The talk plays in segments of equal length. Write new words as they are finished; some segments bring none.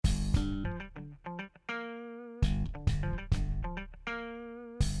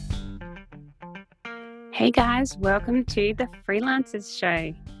Hey guys, welcome to the Freelancers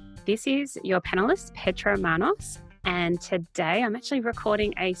Show. This is your panelist, Petra Manos, and today I'm actually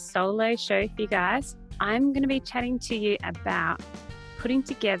recording a solo show for you guys. I'm going to be chatting to you about putting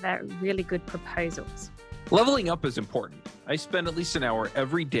together really good proposals. Leveling up is important. I spend at least an hour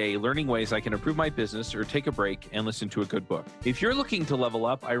every day learning ways I can improve my business or take a break and listen to a good book. If you're looking to level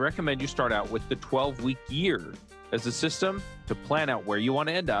up, I recommend you start out with the 12-week year as a system to plan out where you want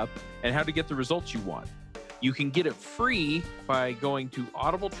to end up and how to get the results you want. You can get it free by going to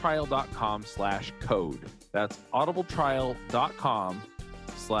audibletrial.com/code. That's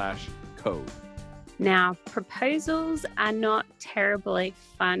audibletrial.com/code. Now, proposals are not terribly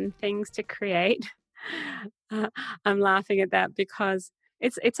fun things to create. I'm laughing at that because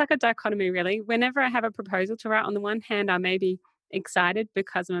it's like a dichotomy, really. Whenever I have a proposal to write, on the one hand, I may be excited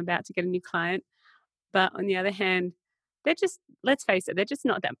because I'm about to get a new client. But on the other hand, they're just, let's face it, they're just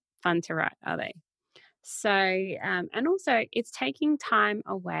not that fun to write, are they? So, and also it's taking time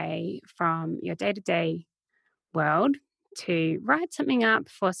away from your day-to-day world to write something up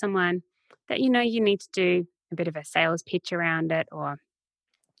for someone that you need to do a bit of a sales pitch around it, or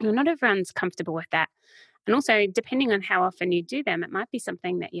not everyone's comfortable with that. And also, depending on how often you do them, it might be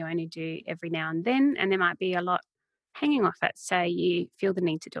something that you only do every now and then, and there might be a lot hanging off it, so you feel the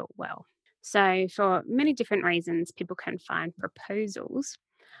need to do it well. So for many different reasons, people can find proposals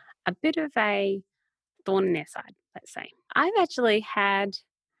a bit of a thorn in their side, let's say. I've actually had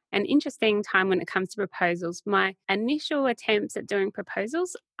an interesting time when it comes to proposals. My initial attempts at doing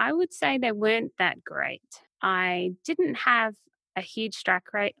proposals, I would say they weren't that great. I didn't have a huge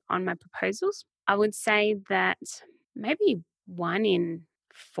strike rate on my proposals. I would say that maybe 1 in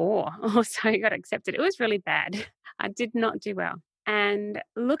 4 or so got accepted. It was really bad. I did not do well. And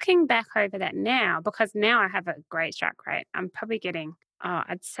looking back over that now, because now I have a great strike rate, I'm probably getting,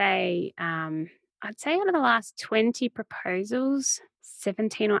 I'd say out of the last 20 proposals,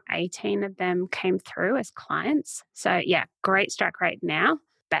 17 or 18 of them came through as clients. So yeah, great strike rate now,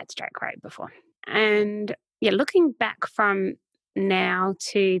 bad strike rate before. And yeah, looking back from now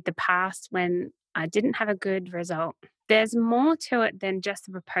to the past when I didn't have a good result, there's more to it than just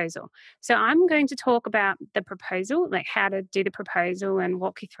the proposal. So I'm going to talk about the proposal, like how to do the proposal and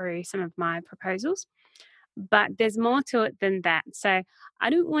walk you through some of my proposals. But there's more to it than that. So I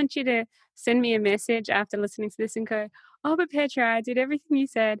don't want you to send me a message after listening to this and go, oh, but Petra, I did everything you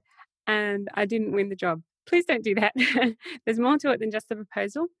said and I didn't win the job. Please don't do that. There's more to it than just the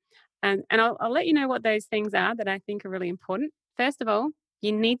proposal. And I'll let you know what those things are that I think are really important. First of all,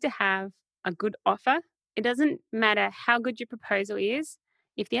 you need to have a good offer. It doesn't matter how good your proposal is.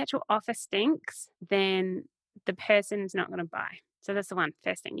 If the actual offer stinks, then the person's not going to buy. So that's the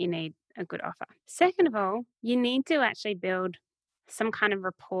first thing, you need a good offer. Second of all, you need to actually build some kind of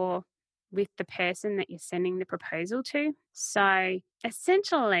rapport with the person that you're sending the proposal to. So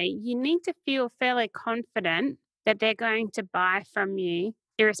essentially, you need to feel fairly confident that they're going to buy from you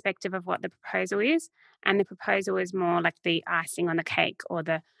irrespective of what the proposal is. And the proposal is more like the icing on the cake or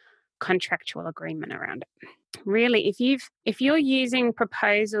the contractual agreement around it. Really, if you're using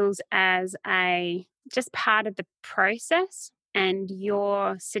proposals as just part of the process and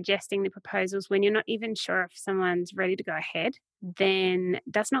you're suggesting the proposals when you're not even sure if someone's ready to go ahead, then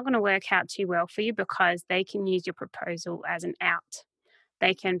that's not going to work out too well for you, because they can use your proposal as an out.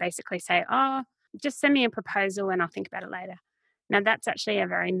 They can basically say, oh, just send me a proposal and I'll think about it later. Now, that's actually a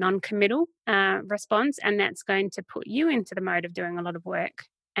very non-committal response, and that's going to put you into the mode of doing a lot of work,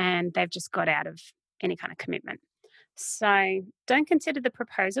 and they've just got out of any kind of commitment. So don't consider the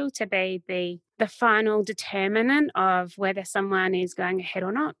proposal to be the final determinant of whether someone is going ahead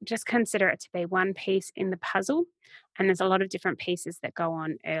or not. Just consider it to be one piece in the puzzle, and there's a lot of different pieces that go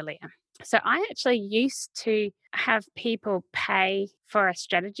on earlier. So I actually used to have people pay for a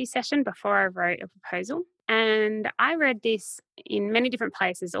strategy session before I wrote a proposal. And I read this in many different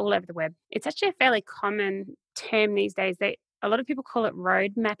places all over the web. It's actually a fairly common term these days. A lot of people call it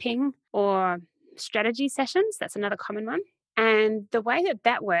road mapping or strategy sessions. That's another common one. And the way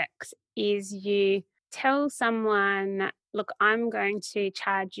that works is you tell someone, look, I'm going to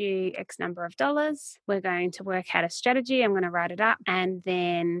charge you X number of dollars. We're going to work out a strategy. I'm going to write it up. And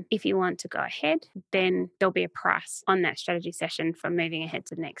then if you want to go ahead, then there'll be a price on that strategy session for moving ahead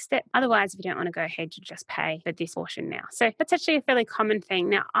to the next step. Otherwise, if you don't want to go ahead, you just pay for this portion now. So that's actually a fairly common thing.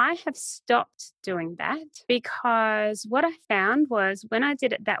 Now, I have stopped doing that because what I found was when I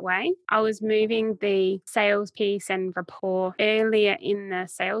did it that way, I was moving the sales piece and rapport earlier in the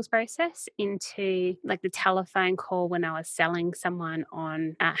sales process into like the telephone call when I was was selling someone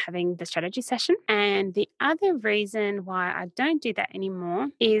on having the strategy session. And the other reason why I don't do that anymore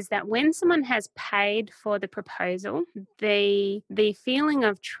is that when someone has paid for the proposal, the feeling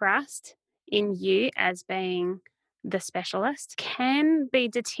of trust in you as being the specialist can be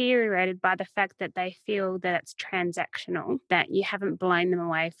deteriorated by the fact that they feel that it's transactional, that you haven't blown them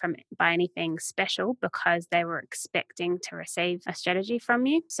away from by anything special because they were expecting to receive a strategy from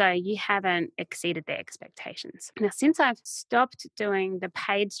you. So you haven't exceeded their expectations. Now, since I've stopped doing the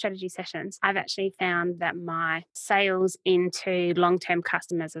paid strategy sessions, I've actually found that my sales into long-term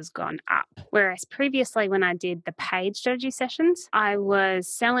customers has gone up. Whereas previously, when I did the paid strategy sessions, I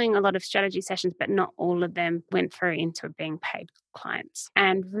was selling a lot of strategy sessions, but not all of them went through into being paid clients.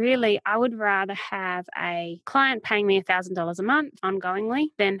 And really, I would rather have a client paying me $1,000 a month ongoingly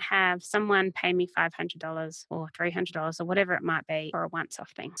than have someone pay me $500 or $300 or whatever it might be for a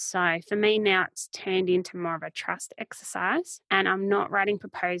once-off thing. So for me now, it's turned into more of a trust exercise, and I'm not writing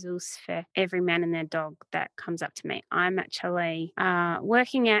proposals for every man and their dog that comes up to me. I'm actually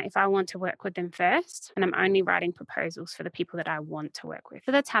working out if I want to work with them first, and I'm only writing proposals for the people that I want to work with.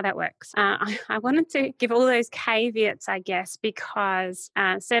 So that's how that works. I wanted to give all those caveats, I guess, because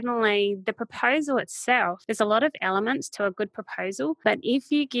certainly the proposal itself, there's a lot of elements to a good proposal, but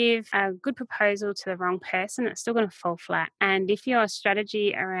if you give a good proposal to the wrong person, it's still going to fall flat. And if your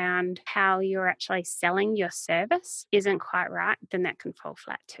strategy around how you're actually selling your service isn't quite right, then that can fall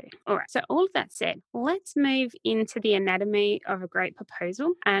flat too. All right. So all of that said, let's move into the anatomy of a great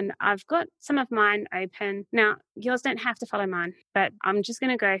proposal. And I've got some of mine open. Now, yours don't have to follow mine, but I'm just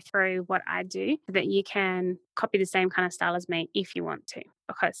going to go through what I do so that you can copy the same kind of style as me if you want to,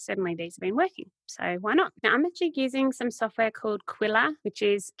 because certainly these have been working. So why not? Now, I'm actually using some software called Quiller, which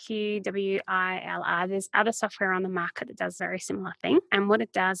is Qwiller. There's other software on the market that does a very similar thing. And what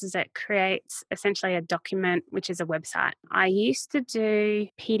it does is it creates essentially a document, which is a website. I used to do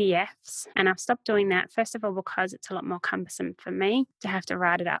PDFs, and I've stopped doing that. First of all, because it's a lot more cumbersome for me to have to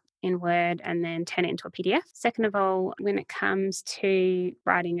write it up in Word and then turn it into a PDF. Second of all, when it comes to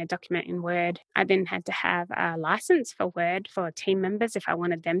writing a document in Word, I then had to have a license for Word for team members if I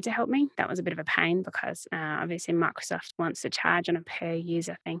wanted them to help me. That was a bit of a pain because obviously Microsoft wants to charge on a per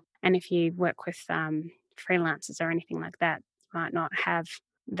user thing. And if you work with freelancers or anything like that, you might not have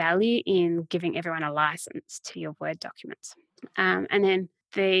value in giving everyone a license to your Word documents. And then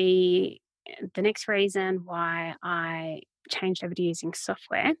the next reason why I changed over to using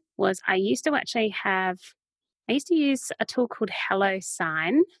software was I used to use a tool called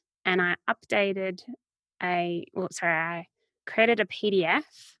HelloSign, and I created a PDF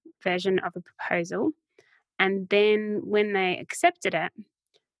version of a proposal. And then when they accepted it,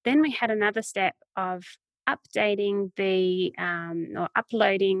 then we had another step of updating or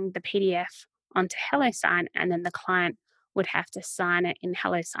uploading the PDF onto HelloSign, and then the client would have to sign it in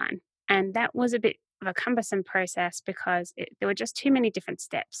HelloSign. And that was a bit of a cumbersome process because there were just too many different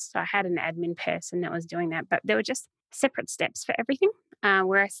steps. So I had an admin person that was doing that, but there were just separate steps for everything.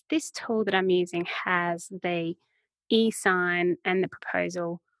 Whereas this tool that I'm using has the e-sign and the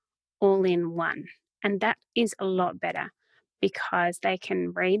proposal all in one. And that is a lot better because they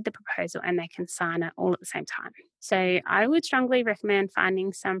can read the proposal and they can sign it all at the same time. So I would strongly recommend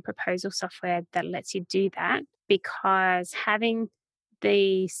finding some proposal software that lets you do that, because having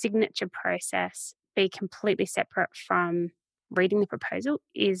the signature process be completely separate from reading the proposal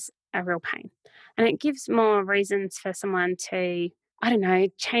is a real pain. And it gives more reasons for someone to, I don't know,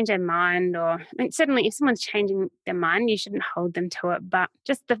 change their mind. Certainly if someone's changing their mind, you shouldn't hold them to it. But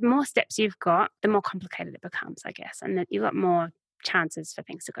just the more steps you've got, the more complicated it becomes, I guess. And that you've got more chances for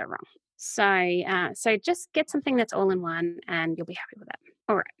things to go wrong. So just get something that's all in one and you'll be happy with that.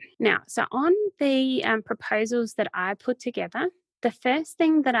 All right. Now, so on the proposals that I put together, the first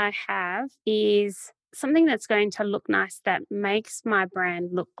thing that I have is something that's going to look nice that makes my brand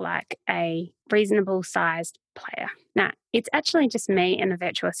look like a reasonable sized player. Now, it's actually just me and a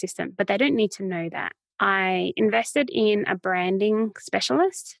virtual assistant, but they don't need to know that. I invested in a branding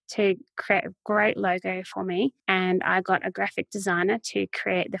specialist to create a great logo for me, and I got a graphic designer to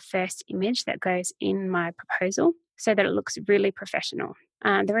create the first image that goes in my proposal so that it looks really professional.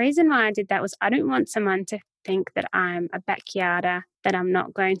 The reason why I did that was I don't want someone to think that I'm a backyarder, that I'm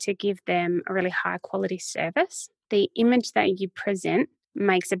not going to give them a really high quality service. The image that you present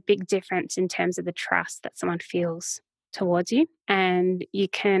makes a big difference in terms of the trust that someone feels towards you. And you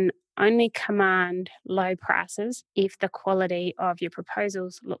can only command low prices if the quality of your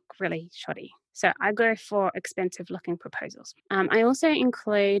proposals look really shoddy. So I go for expensive looking proposals. I also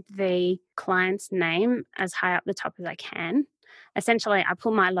include the client's name as high up the top as I can. essentially I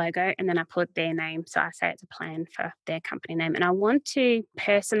put my logo and then I put their name. So I say it's a plan for their company name. And I want to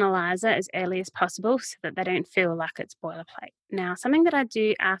personalize it as early as possible so that they don't feel like it's boilerplate. Now, something that I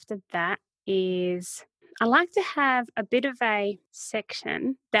do after that is I like to have a bit of a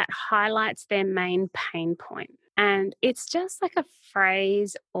section that highlights their main pain point. And it's just like a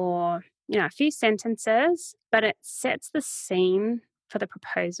phrase or, a few sentences, but it sets the scene for the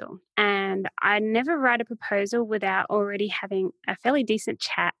proposal. And I never write a proposal without already having a fairly decent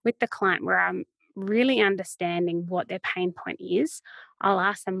chat with the client where I'm really understanding what their pain point is. I'll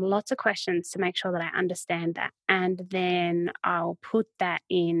ask them lots of questions to make sure that I understand that. And then I'll put that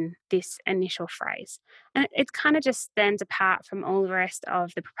in this initial phrase. And it kind of just stands apart from all the rest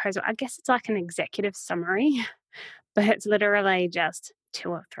of the proposal. I guess it's like an executive summary, but it's literally just 2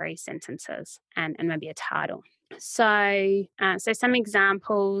 or 3 sentences and maybe a title. So some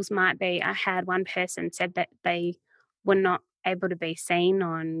examples might be I had one person said that they were not able to be seen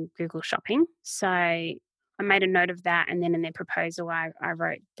on Google Shopping. So I made a note of that. And then in their proposal, I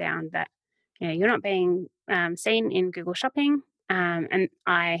wrote down that, you're not being seen in Google Shopping. And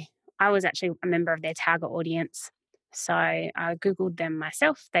I was actually a member of their target audience. So I Googled them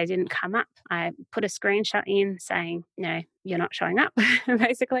myself. They didn't come up. I put a screenshot in saying, no, you're not showing up,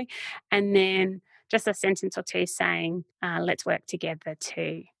 basically. And then just a sentence or two saying, let's work together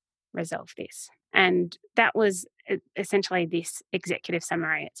to resolve this. And that was essentially this executive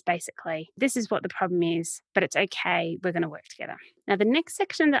summary. It's basically, this is what the problem is, but it's okay. We're going to work together. Now, the next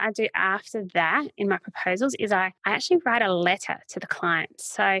section that I do after that in my proposals is I actually write a letter to the client.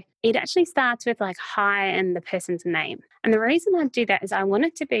 So it actually starts with like hi and the person's name. And the reason I do that is I want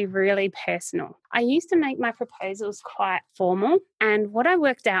it to be really personal. I used to make my proposals quite formal. And what I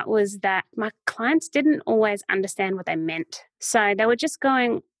worked out was that my clients didn't always understand what they meant. So they were just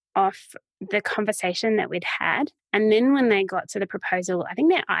going off the conversation that we'd had. And then when they got to the proposal, I think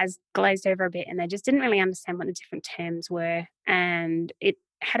their eyes glazed over a bit and they just didn't really understand what the different terms were. And it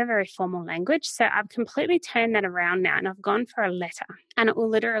had a very formal language. So I've completely turned that around now and I've gone for a letter. And it will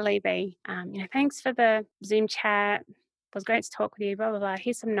literally be, thanks for the Zoom chat. It was great to talk with you, blah, blah, blah.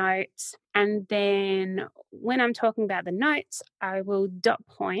 Here's some notes. And then when I'm talking about the notes, I will dot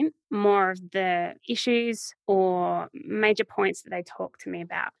point more of the issues or major points that they talk to me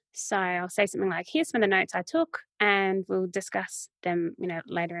about. So I'll say something like, here's some of the notes I took and we'll discuss them,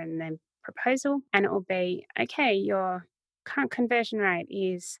 later in the proposal. And it will be, okay, your current conversion rate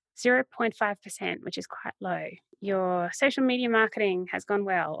is 0.5%, which is quite low. Your social media marketing has gone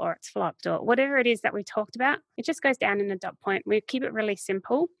well or it's flopped or whatever it is that we talked about. It just goes down in a dot point. We keep it really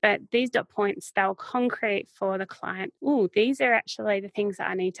simple, but these dot points, they'll concrete for the client. Oh, these are actually the things that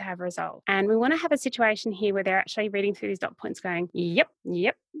I need to have resolved. And we want to have a situation here where they're actually reading through these dot points going, yep.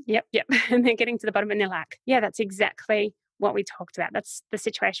 And they're getting to the bottom and they're like, yeah, that's exactly what we talked about. That's the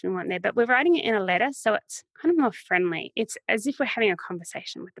situation we want there. But we're writing it in a letter, so it's kind of more friendly. It's as if we're having a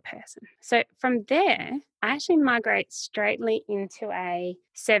conversation with the person. So from there, I actually migrate straightly into a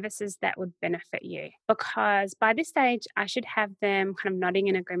services that would benefit you, because by this stage, I should have them kind of nodding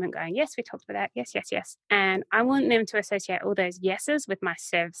in agreement going, yes, we talked about that. Yes. And I want them to associate all those yeses with my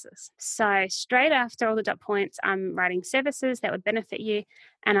services. So straight after all the dot points, I'm writing services that would benefit you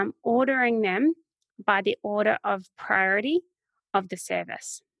and I'm ordering them by the order of priority of the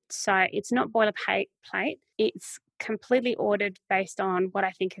service. So it's not boilerplate, it's completely ordered based on what I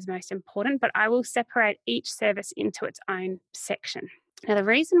think is most important, but I will separate each service into its own section. Now, the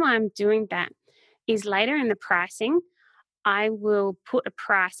reason why I'm doing that is later in the pricing, I will put a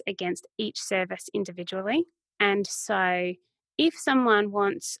price against each service individually. And so if someone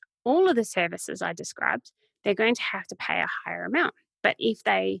wants all of the services I described, they're going to have to pay a higher amount. But if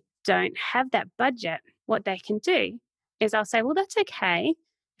they don't have that budget, what they can do is I'll say, well, that's okay.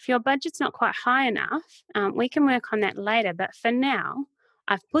 If your budget's not quite high enough, we can work on that later. But for now,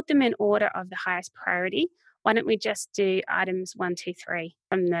 I've put them in order of the highest priority. Why don't we just do items 1, 2, 3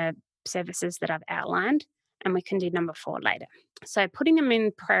 from the services that I've outlined, and we can do number 4 later. So putting them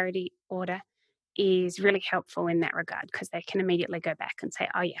in priority order is really helpful in that regard because they can immediately go back and say,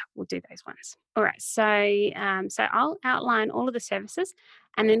 oh yeah, we'll do those ones. All right, so I'll outline all of the services.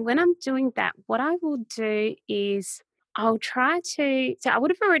 And then when I'm doing that, what I will do is I'll try to, so I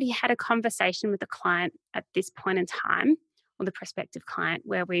would have already had a conversation with the client at this point in time, or the prospective client,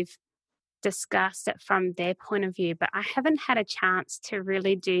 where we've discussed it from their point of view, but I haven't had a chance to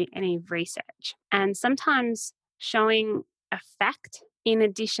really do any research. And sometimes showing a fact in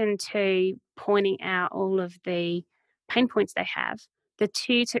addition to pointing out all of the pain points they have, the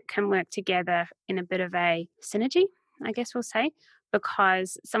two can work together in a bit of a synergy, I guess we'll say,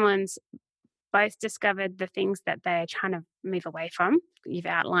 because someone's both discovered the things that they're trying to move away from. You've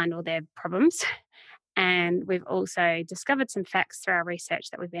outlined all their problems. And we've also discovered some facts through our research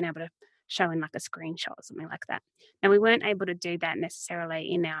that we've been able to show in like a screenshot or something like that. And we weren't able to do that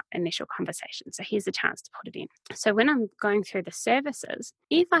necessarily in our initial conversation. So here's a chance to put it in. So when I'm going through the services,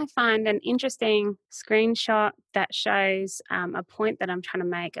 if I find an interesting screenshot that shows a point that I'm trying to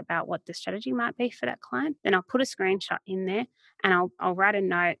make about what the strategy might be for that client, then I'll put a screenshot in there and I'll write a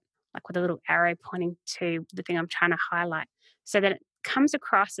note like with a little arrow pointing to the thing I'm trying to highlight so that it comes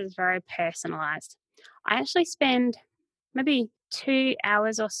across as very personalized. I actually spend maybe 2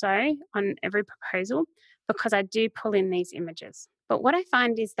 hours or so on every proposal because I do pull in these images. But what I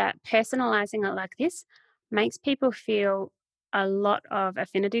find is that personalizing it like this makes people feel a lot of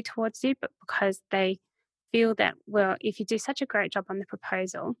affinity towards you, but because they feel that, well, if you do such a great job on the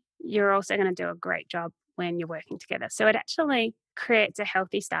proposal, you're also going to do a great job when you're working together. So it actually creates a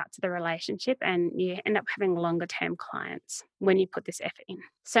healthy start to the relationship and you end up having longer term clients when you put this effort in.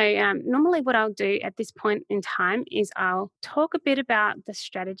 So normally what I'll do at this point in time is I'll talk a bit about the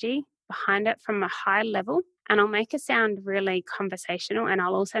strategy behind it from a high level and I'll make it sound really conversational and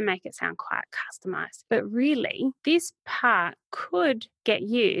I'll also make it sound quite customized. But really, this part could get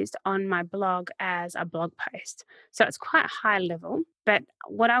used on my blog as a blog post. So it's quite high level. But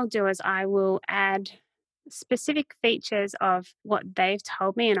what I'll do is I will add specific features of what they've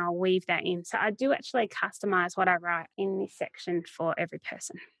told me and I'll weave that in. So I do actually customize what I write in this section for every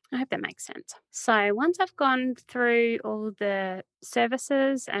person. I hope that makes sense. So once I've gone through all the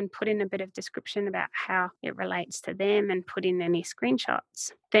services and put in a bit of description about how it relates to them and put in any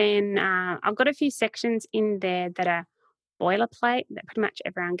screenshots, then I've got a few sections in there that are boilerplate that pretty much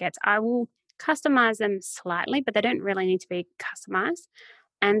everyone gets. I will customize them slightly, but they don't really need to be customized.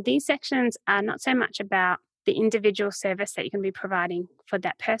 And these sections are not so much about the individual service that you can be providing for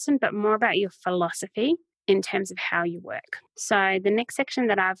that person, but more about your philosophy in terms of how you work. So the next section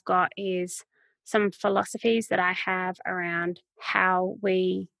that I've got is some philosophies that I have around how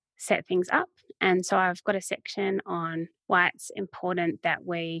we set things up. And so I've got a section on why it's important that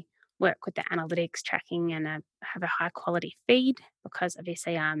we work with the analytics tracking and have a high quality feed because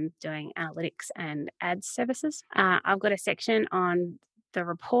obviously I'm doing analytics and ads services. I've got a section on the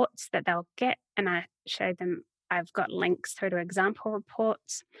reports that they'll get and I show them. I've got links through to example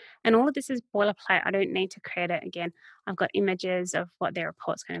reports and all of this is boilerplate. I don't need to create it again. I've got images of what their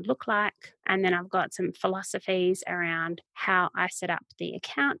report's going to look like. And then I've got some philosophies around how I set up the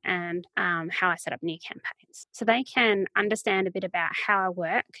account and how I set up new campaigns. So they can understand a bit about how I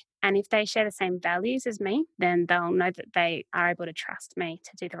work. And if they share the same values as me, then they'll know that they are able to trust me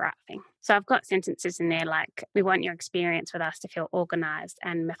to do the right thing. So I've got sentences in there like, we want your experience with us to feel organized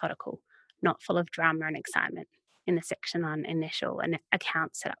and methodical, not full of drama and excitement, in the section on initial and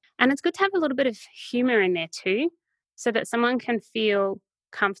account setup. And it's good to have a little bit of humor in there too, so that someone can feel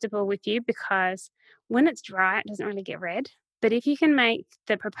comfortable with you, because when it's dry, it doesn't really get read. But if you can make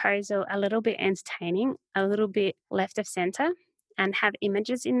the proposal a little bit entertaining, a little bit left of center, and have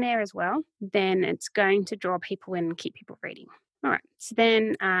images in there as well, then it's going to draw people in and keep people reading. All right. So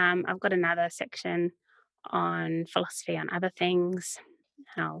then I've got another section on philosophy on other things.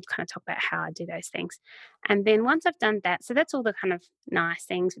 And I'll kind of talk about how I do those things. And then once I've done that, so that's all the kind of nice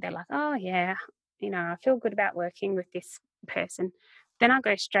things where they're like, oh, yeah, I feel good about working with this person. Then I'll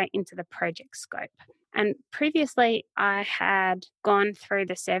go straight into the project scope. And previously I had gone through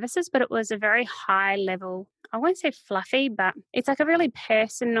the services, but it was a very high level, I won't say fluffy, but it's like a really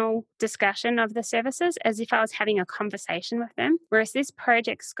personal discussion of the services as if I was having a conversation with them. Whereas this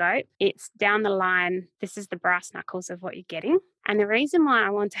project scope, it's down the line, this is the brass knuckles of what you're getting. And the reason why I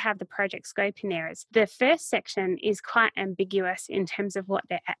want to have the project scope in there is the first section is quite ambiguous in terms of what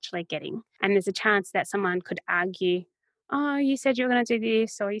they're actually getting. And there's a chance that someone could argue, oh, you said you were going to do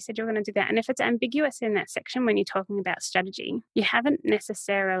this, or you said you were going to do that. And if it's ambiguous in that section when you're talking about strategy, you haven't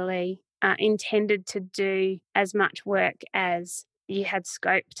necessarily intended to do as much work as you had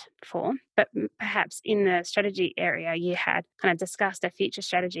scoped for, but perhaps in the strategy area, you had kind of discussed a future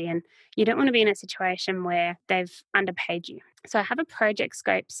strategy and you don't want to be in a situation where they've underpaid you. So I have a project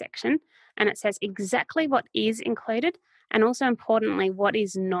scope section and it says exactly what is included and also importantly, what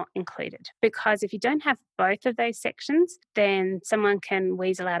is not included. Because if you don't have both of those sections, then someone can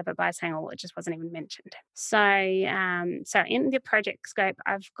weasel out of it by saying, oh, it just wasn't even mentioned. So in the project scope,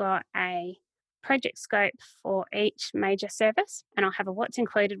 I've got a project scope for each major service, and I'll have a what's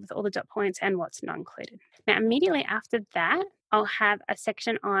included with all the dot points and what's not included. Now, immediately after that, I'll have a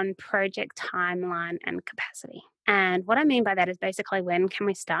section on project timeline and capacity. And what I mean by that is basically when can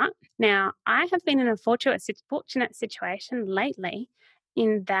we start? Now, I have been in a fortunate situation lately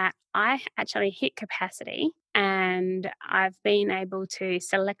in that I actually hit capacity and I've been able to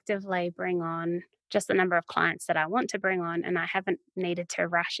selectively bring on just the number of clients that I want to bring on, and I haven't needed to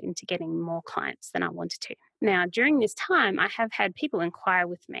rush into getting more clients than I wanted to. Now, during this time, I have had people inquire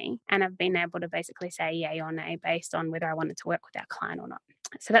with me, and I've been able to basically say yay or nay based on whether I wanted to work with that client or not.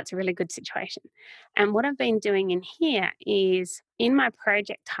 So that's a really good situation. And what I've been doing in here is in my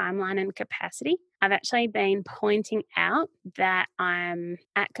project timeline and capacity, I've actually been pointing out that I'm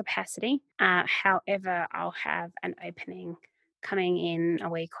at capacity. However, I'll have an opening coming in a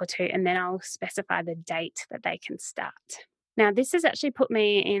week or two, and then I'll specify the date that they can start. Now, this has actually put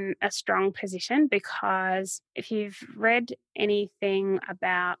me in a strong position because if you've read anything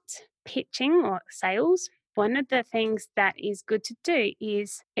about pitching or sales, one of the things that is good to do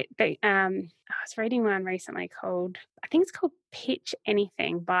is I was reading one recently called, I think it's called Pitch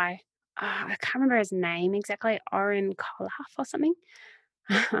Anything by, I can't remember his name exactly, Oren Koloff or something.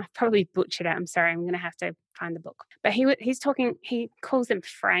 I probably butchered it. I'm sorry. I'm going to have to find the book. But he calls them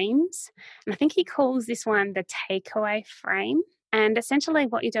frames. And I think he calls this one the takeaway frame. And essentially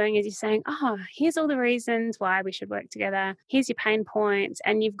what you're doing is you're saying, oh, here's all the reasons why we should work together. Here's your pain points.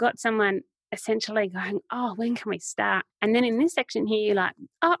 And you've got someone essentially going, oh, when can we start? And then in this section here, you're like,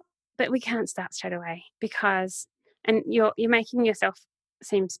 oh, but we can't start straight away because, and you're making yourself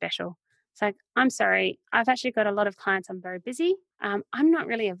seem special. It's like, I'm sorry, I've actually got a lot of clients. I'm very busy. I'm not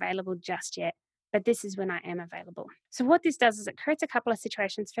really available just yet, but this is when I am available. So what this does is it creates a couple of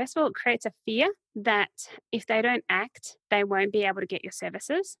situations. First of all, it creates a fear that if they don't act, they won't be able to get your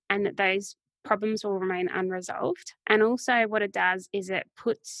services and that those problems will remain unresolved. And also what it does is it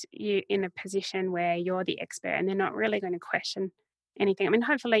puts you in a position where you're the expert and they're not really going to question anything. I mean,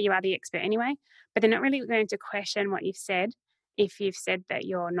 hopefully you are the expert anyway, but they're not really going to question what you've said if you've said that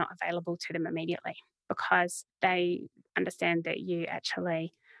you're not available to them immediately because they understand that you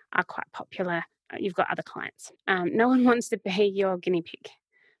actually are quite popular. You've got other clients. No one wants to be your guinea pig.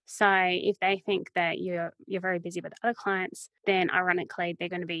 So if they think that you're very busy with other clients, then ironically, they're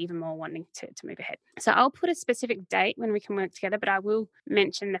going to be even more wanting to move ahead. So I'll put a specific date when we can work together, but I will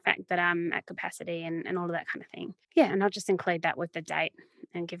mention the fact that I'm at capacity and all of that kind of thing. Yeah, and I'll just include that with the date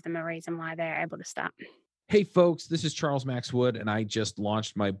and give them a reason why they're able to start. Hey, folks, this is Charles Max Wood, and I just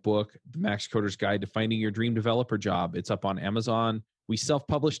launched my book, The Max Coder's Guide to Finding Your Dream Developer Job. It's up on Amazon. We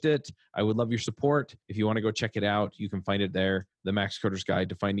self-published it. I would love your support. If you want to go check it out, you can find it there, The Max Coder's Guide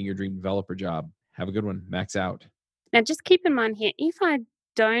to Finding Your Dream Developer Job. Have a good one. Max out. Now, just keep in mind here, if I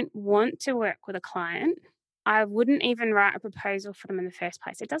don't want to work with a client, I wouldn't even write a proposal for them in the first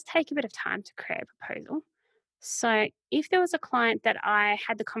place. It does take a bit of time to create a proposal. So if there was a client that I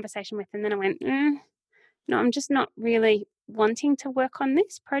had the conversation with and then I went, no, I'm just not really wanting to work on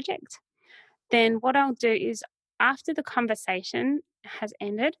this project, then what I'll do is after the conversation has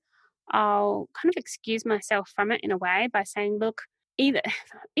ended, I'll kind of excuse myself from it in a way by saying, look, either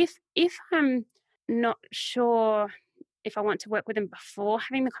if I'm not sure if I want to work with them before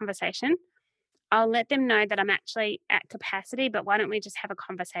having the conversation, I'll let them know that I'm actually at capacity, but why don't we just have a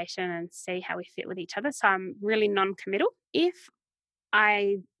conversation and see how we fit with each other? So I'm really non-committal. If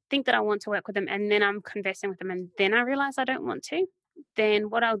I think that I want to work with them and then I'm conversing with them and then I realize I don't want to, then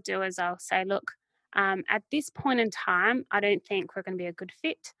what I'll do is I'll say, look, at this point in time, I don't think we're going to be a good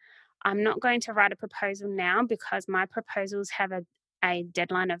fit. I'm not going to write a proposal now because my proposals have a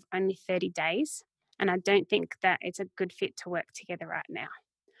deadline of only 30 days. And I don't think that it's a good fit to work together right now.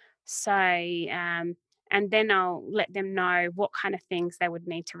 So, and then I'll let them know what kind of things they would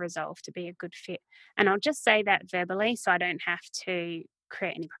need to resolve to be a good fit. And I'll just say that verbally so I don't have to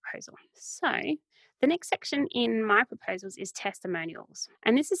create any proposal. So, the next section in my proposals is testimonials.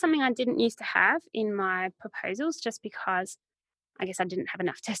 And this is something I didn't used to have in my proposals just because I guess I didn't have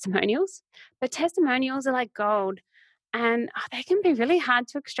enough testimonials. But testimonials are like gold. And they can be really hard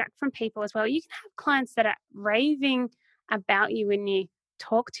to extract from people as well. You can have clients that are raving about you when you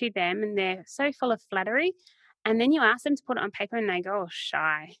talk to them and they're so full of flattery. And then you ask them to put it on paper and they go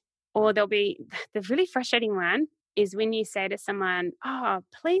shy. Or there'll be the really frustrating one is when you say to someone, oh,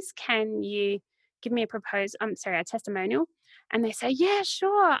 please can you give me a testimonial? And they say, yeah,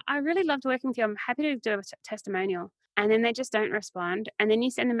 sure. I really loved working with you. I'm happy to do a testimonial. And then they just don't respond. And then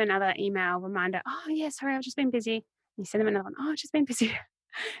you send them another email reminder, oh, yeah, sorry, I've just been busy. You send them another one, oh, I've just been busy.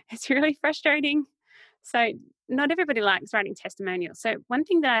 It's really frustrating. So not everybody likes writing testimonials. So one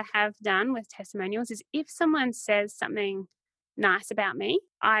thing that I have done with testimonials is if someone says something nice about me,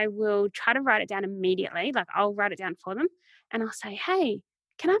 I will try to write it down immediately. Like I'll write it down for them and I'll say, hey,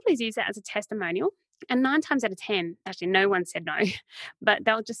 can I please use that as a testimonial? And 9 times out of 10, actually no one said no, but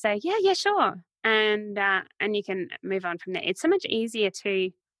they'll just say, yeah, sure. and you can move on from there. It's so much easier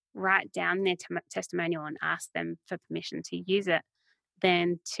to write down their testimonial and ask them for permission to use it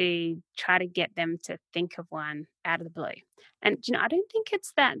than to try to get them to think of one out of the blue. And I don't think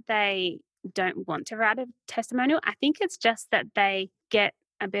it's that they don't want to write a testimonial. I think it's just that they get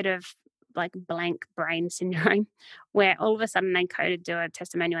a bit of like blank brain syndrome where all of a sudden they go to do a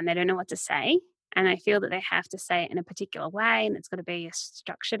testimonial and they don't know what to say. And they feel that they have to say it in a particular way and it's got to be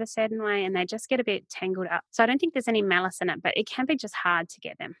structured a certain way and they just get a bit tangled up. So I don't think there's any malice in it, but it can be just hard to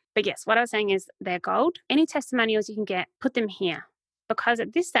get them. But yes, what I was saying is they're gold. Any testimonials you can get, put them here. Because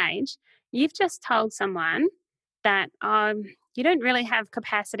at this stage, you've just told someone that you don't really have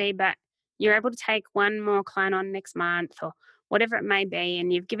capacity, but you're able to take one more client on next month or whatever it may be,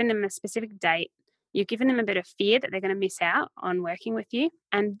 and you've given them a specific date. You've given them a bit of fear that they're going to miss out on working with you.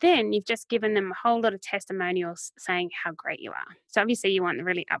 And then you've just given them a whole lot of testimonials saying how great you are. So obviously you want the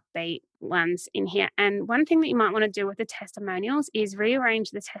really upbeat ones in here. And one thing that you might want to do with the testimonials is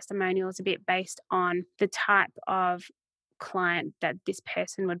rearrange the testimonials a bit based on the type of client that this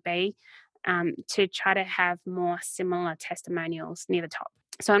person would be, to try to have more similar testimonials near the top.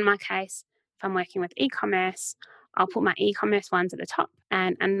 So in my case, if I'm working with e-commerce, I'll put my e-commerce ones at the top.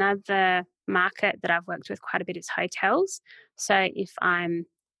 And another market that I've worked with quite a bit is hotels. So if I'm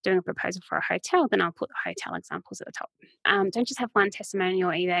doing a proposal for a hotel, then I'll put the hotel examples at the top. Don't just have one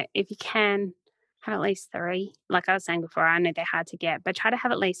testimonial either. If you can, have at least 3. Like I was saying before, I know they're hard to get, but try to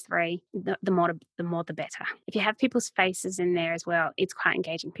have at least 3. The more the better. If you have people's faces in there as well, it's quite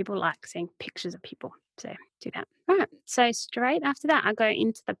engaging. People like seeing pictures of people. So do that. All right. So straight after that, I go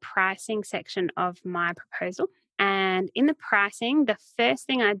into the pricing section of my proposal. And in the pricing, the first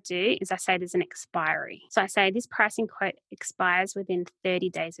thing I do is I say there's an expiry. So I say this pricing quote expires within 30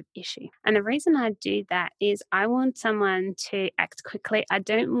 days of issue. And the reason I do that is I want someone to act quickly. I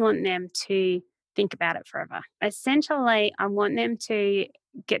don't want them to think about it forever. Essentially, I want them to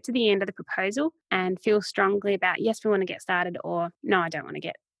get to the end of the proposal and feel strongly about, yes, we want to get started, or no, I don't want to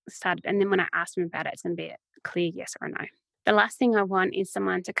get started. And then when I ask them about it, it's going to be a clear yes or a no. The last thing I want is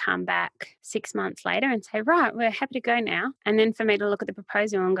someone to come back 6 months later and say, right, we're happy to go now. And then for me to look at the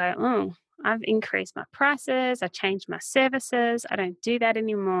proposal and go, oh, I've increased my prices, I changed my services, I don't do that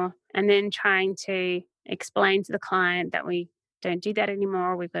anymore. And then trying to explain to the client that we don't do that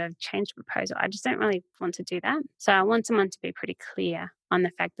anymore, we've got to change the proposal. I just don't really want to do that. So I want someone to be pretty clear on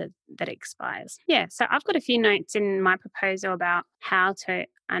the fact that it expires. Yeah, so I've got a few notes in my proposal about how to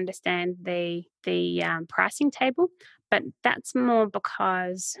understand the pricing table, but that's more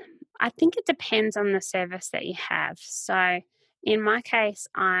because I think it depends on the service that you have. So in my case,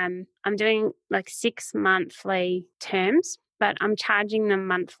 I'm doing like 6 monthly terms, but I'm charging them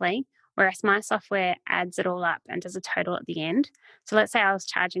monthly. Whereas my software adds it all up and does a total at the end. So let's say I was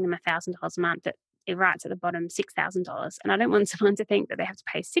charging them $1,000 a month, that it writes at the bottom $6,000. And I don't want someone to think that they have to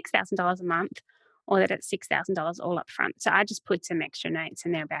pay $6,000 a month or that it's $6,000 all up front. So I just put some extra notes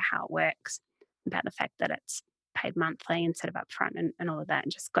in there about how it works, about the fact that it's paid monthly instead of upfront and all of that,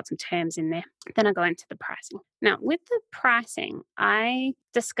 and just got some terms in there. Then I go into the pricing. Now, with the pricing, I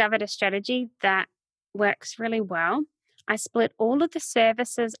discovered a strategy that works really well. I split all of the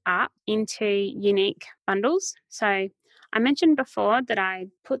services up into unique bundles. So I mentioned before that I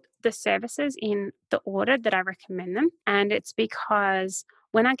put the services in the order that I recommend them. And it's because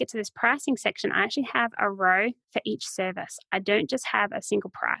when I get to this pricing section, I actually have a row for each service. I don't just have a single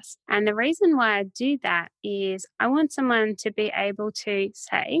price. And the reason why I do that is I want someone to be able to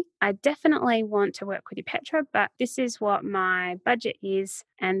say, I definitely want to work with you, Petra, but this is what my budget is,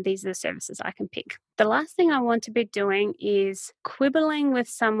 and these are the services I can pick. The last thing I want to be doing is quibbling with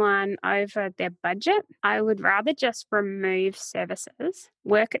someone over their budget. I would rather just remove services,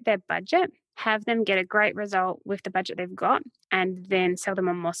 work at their budget, have them get a great result with the budget they've got, and then sell them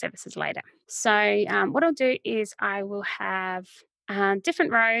on more services later. So what I'll do is I will have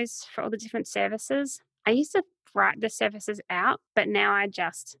different rows for all the different services. I used to write the services out, but now I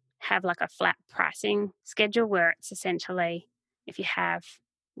just have like a flat pricing schedule where it's essentially, if you have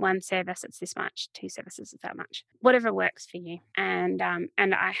one service, it's this much, 2 services, it's that much, whatever works for you. And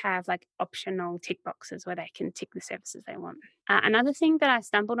I have like optional tick boxes where they can tick the services they want. Another thing that I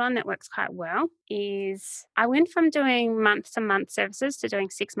stumbled on that works quite well is I went from doing month-to-month services to doing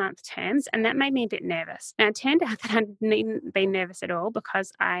 6-month terms, and that made me a bit nervous. Now, it turned out that I needn't be nervous at all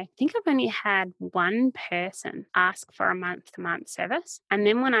because I think I've only had one person ask for a month-to-month service. And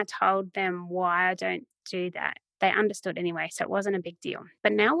then when I told them why I don't do that, they understood anyway, so it wasn't a big deal.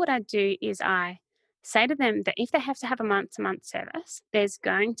 But now what I do is I say to them that if they have to have a month-to-month service, there's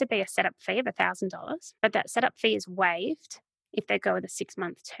going to be a setup fee of $1,000, but that setup fee is waived if they go with a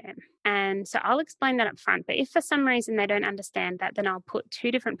 6-month term. And so I'll explain that up front. But if for some reason they don't understand that, then I'll put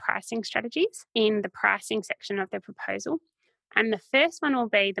 2 different pricing strategies in the pricing section of the proposal. And the first one will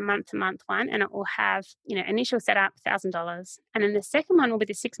be the month-to-month one, and it will have, initial setup, $1,000. And then the second one will be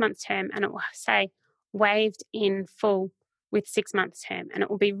the 6-month term, and it will say waived in full with 6 months term. And it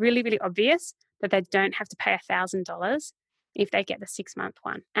will be really, really obvious that they don't have to pay $1,000 if they get the 6-month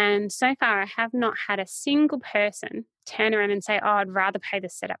one. And so far, I have not had a single person turn around and say, oh, I'd rather pay the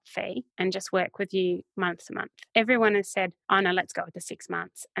setup fee and just work with you month to month. Everyone has said, oh, no, let's go with the 6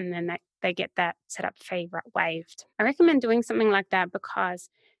 months. And then they get that setup fee waived. I recommend doing something like that because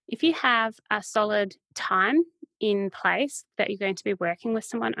if you have a solid time in place that you're going to be working with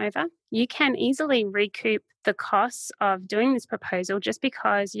someone over, you can easily recoup the costs of doing this proposal just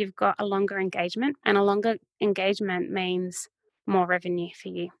because you've got a longer engagement, and a longer engagement means more revenue for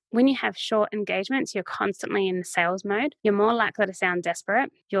you. When you have short engagements, you're constantly in the sales mode. You're more likely to sound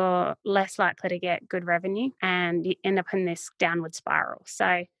desperate. You're less likely to get good revenue, and you end up in this downward spiral.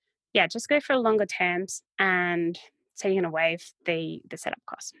 So yeah, just go for longer terms, and so you're going to waive the setup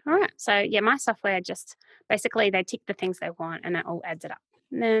cost. All right. So yeah, my software just basically they tick the things they want and it all adds it up.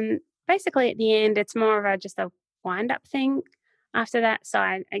 And then basically at the end, it's more of just a wind up thing after that. So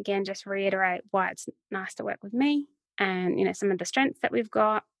I, again, just reiterate why it's nice to work with me and, some of the strengths that we've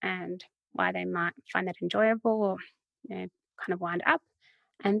got and why they might find that enjoyable or, kind of wind up.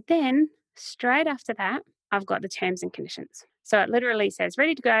 And then straight after that, I've got the terms and conditions. So it literally says,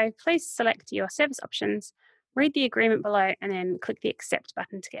 ready to go. Please select your service options, read the agreement below, and then click the accept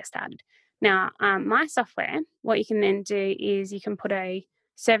button to get started. Now, my software, what you can then do is you can put a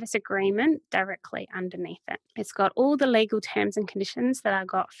service agreement directly underneath it. It's got all the legal terms and conditions that I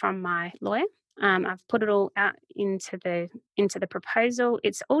got from my lawyer. I've put it all out into the proposal.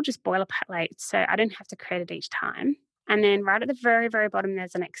 It's all just boilerplate, so I don't have to create it each time. And then right at the very, very bottom,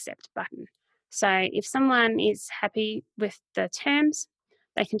 there's an accept button. So if someone is happy with the terms,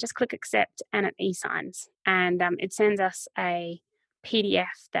 they can just click accept and it e-signs. And it sends us a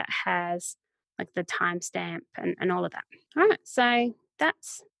PDF that has like the timestamp and all of that. All right, so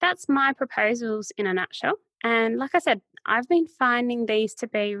that's my proposals in a nutshell. And like I said, I've been finding these to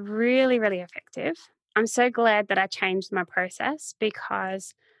be really, really effective. I'm so glad that I changed my process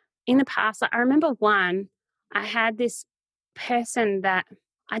because in the past, I remember I had this person that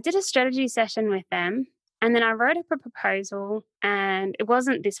I did a strategy session with them, and then I wrote up a proposal, and it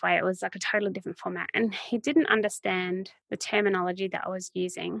wasn't this way. It was like a totally different format. And he didn't understand the terminology that I was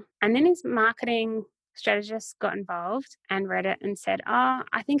using. And then his marketing strategist got involved and read it and said, oh,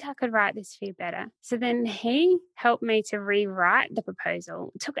 I think I could write this for you better. So then he helped me to rewrite the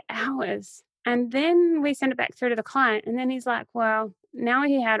proposal. It took hours. And then we sent it back through to the client. And then he's like, well, now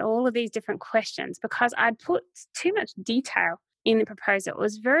he had all of these different questions because I'd put too much detail in the proposal. It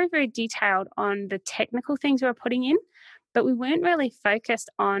was very, very detailed on the technical things we were putting in, but we weren't really focused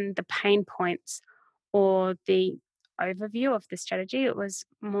on the pain points or the overview of the strategy. It was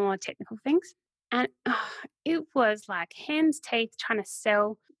more technical things. And it was like hands, teeth trying to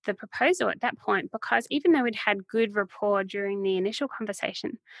sell the proposal at that point, because even though we'd had good rapport during the initial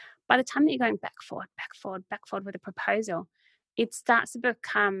conversation, by the time that you're going back forward with a proposal, it starts to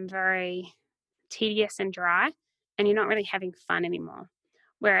become very tedious and dry, and you're not really having fun anymore.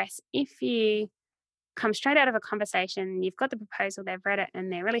 Whereas if you come straight out of a conversation, you've got the proposal, they've read it, and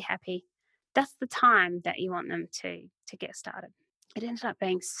they're really happy, that's the time that you want them to get started. It ended up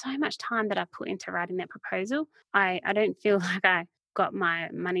being so much time that I put into writing that proposal. I don't feel like I got my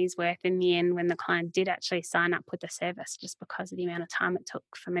money's worth in the end when the client did actually sign up with the service, just because of the amount of time it took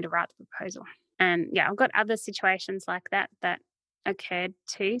for me to write the proposal. And yeah, I've got other situations like that occurred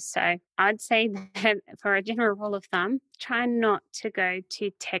too. So I'd say that for a general rule of thumb, try not to go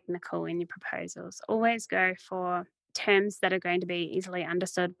too technical in your proposals. Always go for terms that are going to be easily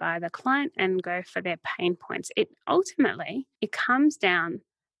understood by the client and go for their pain points. It comes down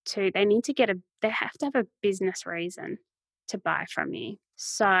to they have to have a business reason to buy from you.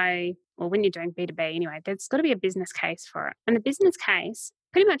 So, or when you're doing B2B anyway, there's got to be a business case for it. And the business case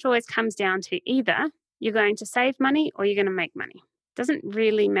pretty much always comes down to either you're going to save money or you're going to make money. It doesn't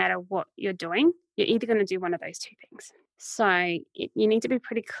really matter what you're doing. You're either going to do one of those two things. So you need to be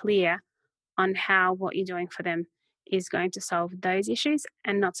pretty clear on how what you're doing for them is going to solve those issues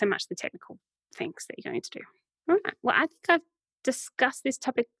and not so much the technical things that you're going to do. All right. Well, I think I've discussed this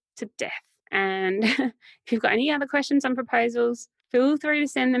topic to death. And if you've got any other questions on proposals, feel free to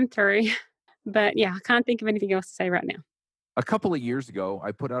send them through. But yeah, I can't think of anything else to say right now. A couple of years ago,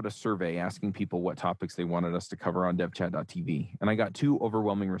 I put out a survey asking people what topics they wanted us to cover on devchat.tv, and I got 2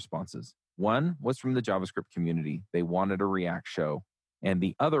 overwhelming responses. One was from the JavaScript community. They wanted a React show. And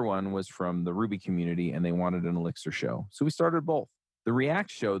the other one was from the Ruby community, and they wanted an Elixir show. So we started both. The React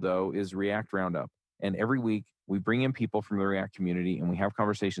show, though, is React Roundup. And every week, we bring in people from the React community, and we have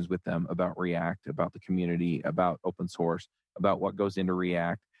conversations with them about React, about the community, about open source, about what goes into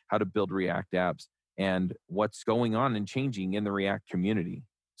React, how to build React apps, and what's going on and changing in the React community.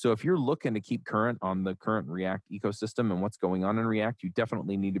 So if you're looking to keep current on the current React ecosystem and what's going on in React, you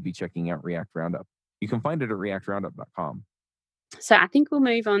definitely need to be checking out React Roundup. You can find it at reactroundup.com. So I think we'll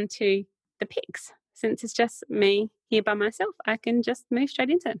move on to the picks. Since it's just me here by myself, I can just move straight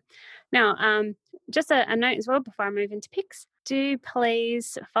into it. Now, just a note as well before I move into picks. Do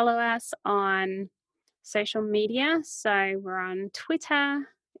please follow us on social media. So we're on Twitter.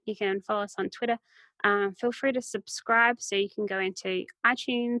 You can follow us on Twitter. Feel free to subscribe. So you can go into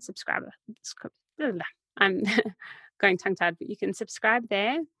iTunes, I'm going tongue-tied, but you can subscribe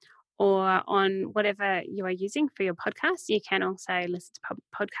there, or on whatever you are using for your podcast. You can also listen to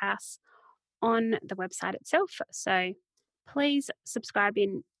podcasts on the website itself. So please subscribe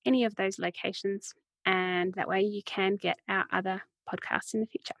in any of those locations, and that way you can get our other podcasts in the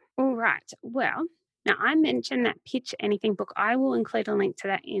future. All right. Well, now I mentioned that Pitch Anything book. I will include a link to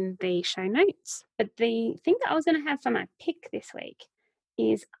that in the show notes. But the thing that I was going to have for my pick this week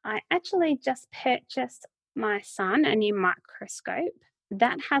is I actually just purchased my son a new microscope.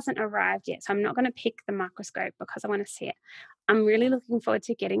 That hasn't arrived yet, so I'm not going to pick the microscope because I want to see it. I'm really looking forward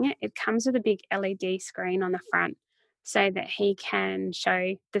to getting it. It comes with a big LED screen on the front so that he can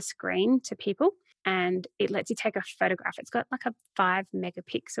show the screen to people, and it lets you take a photograph. It's got like a 5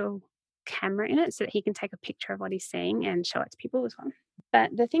 megapixel camera in it so that he can take a picture of what he's seeing and show it to people as well.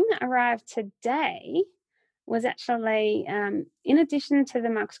 But the thing that arrived today was actually, in addition to the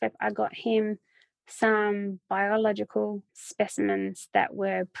microscope, I got him some biological specimens that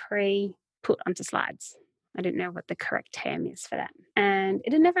were pre-put onto slides. I didn't know what the correct term is for that. And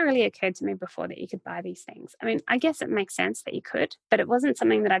it had never really occurred to me before that you could buy these things. I mean, I guess it makes sense that you could, but it wasn't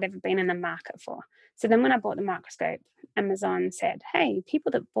something that I'd ever been in the market for. So then when I bought the microscope, Amazon said, hey,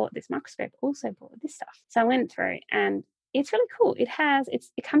 people that bought this microscope also bought this stuff. So I went through, and it's really cool. It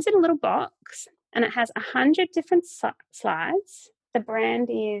comes in a little box, and it has 100 different slides. The brand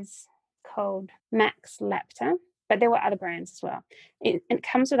is called Max Laptor, but there were other brands as well. It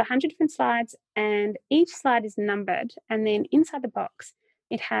comes with 100 different slides, and each slide is numbered. And then inside the box,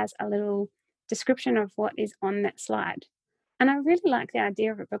 it has a little description of what is on that slide. And I really like the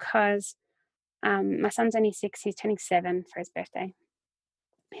idea of it because my son's only 6, he's turning 7 for his birthday.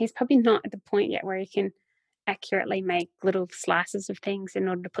 He's probably not at the point yet where he can accurately make little slices of things in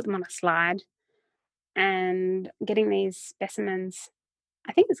order to put them on a slide. And getting these specimens,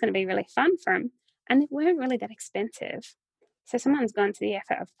 I think it's going to be really fun for him. And they weren't really that expensive. So someone's gone to the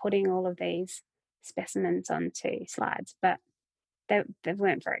effort of putting all of these specimens onto slides, but they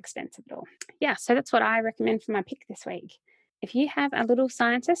weren't very expensive at all. Yeah, so that's what I recommend for my pick this week. If you have a little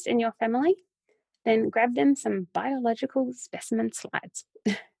scientist in your family, then grab them some biological specimen slides.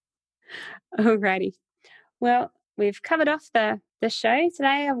 Alrighty. Well, we've covered off the show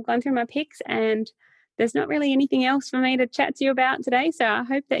today. I've gone through my picks, and there's not really anything else for me to chat to you about today. So I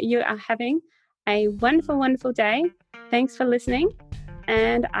hope that you are having a wonderful, wonderful day. Thanks for listening,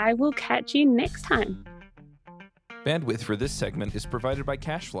 and I will catch you next time. Bandwidth for this segment is provided by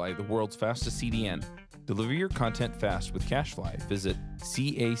CacheFly, the world's fastest CDN. Deliver your content fast with CacheFly. Visit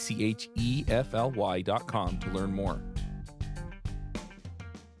CACHEFLY.com to learn more.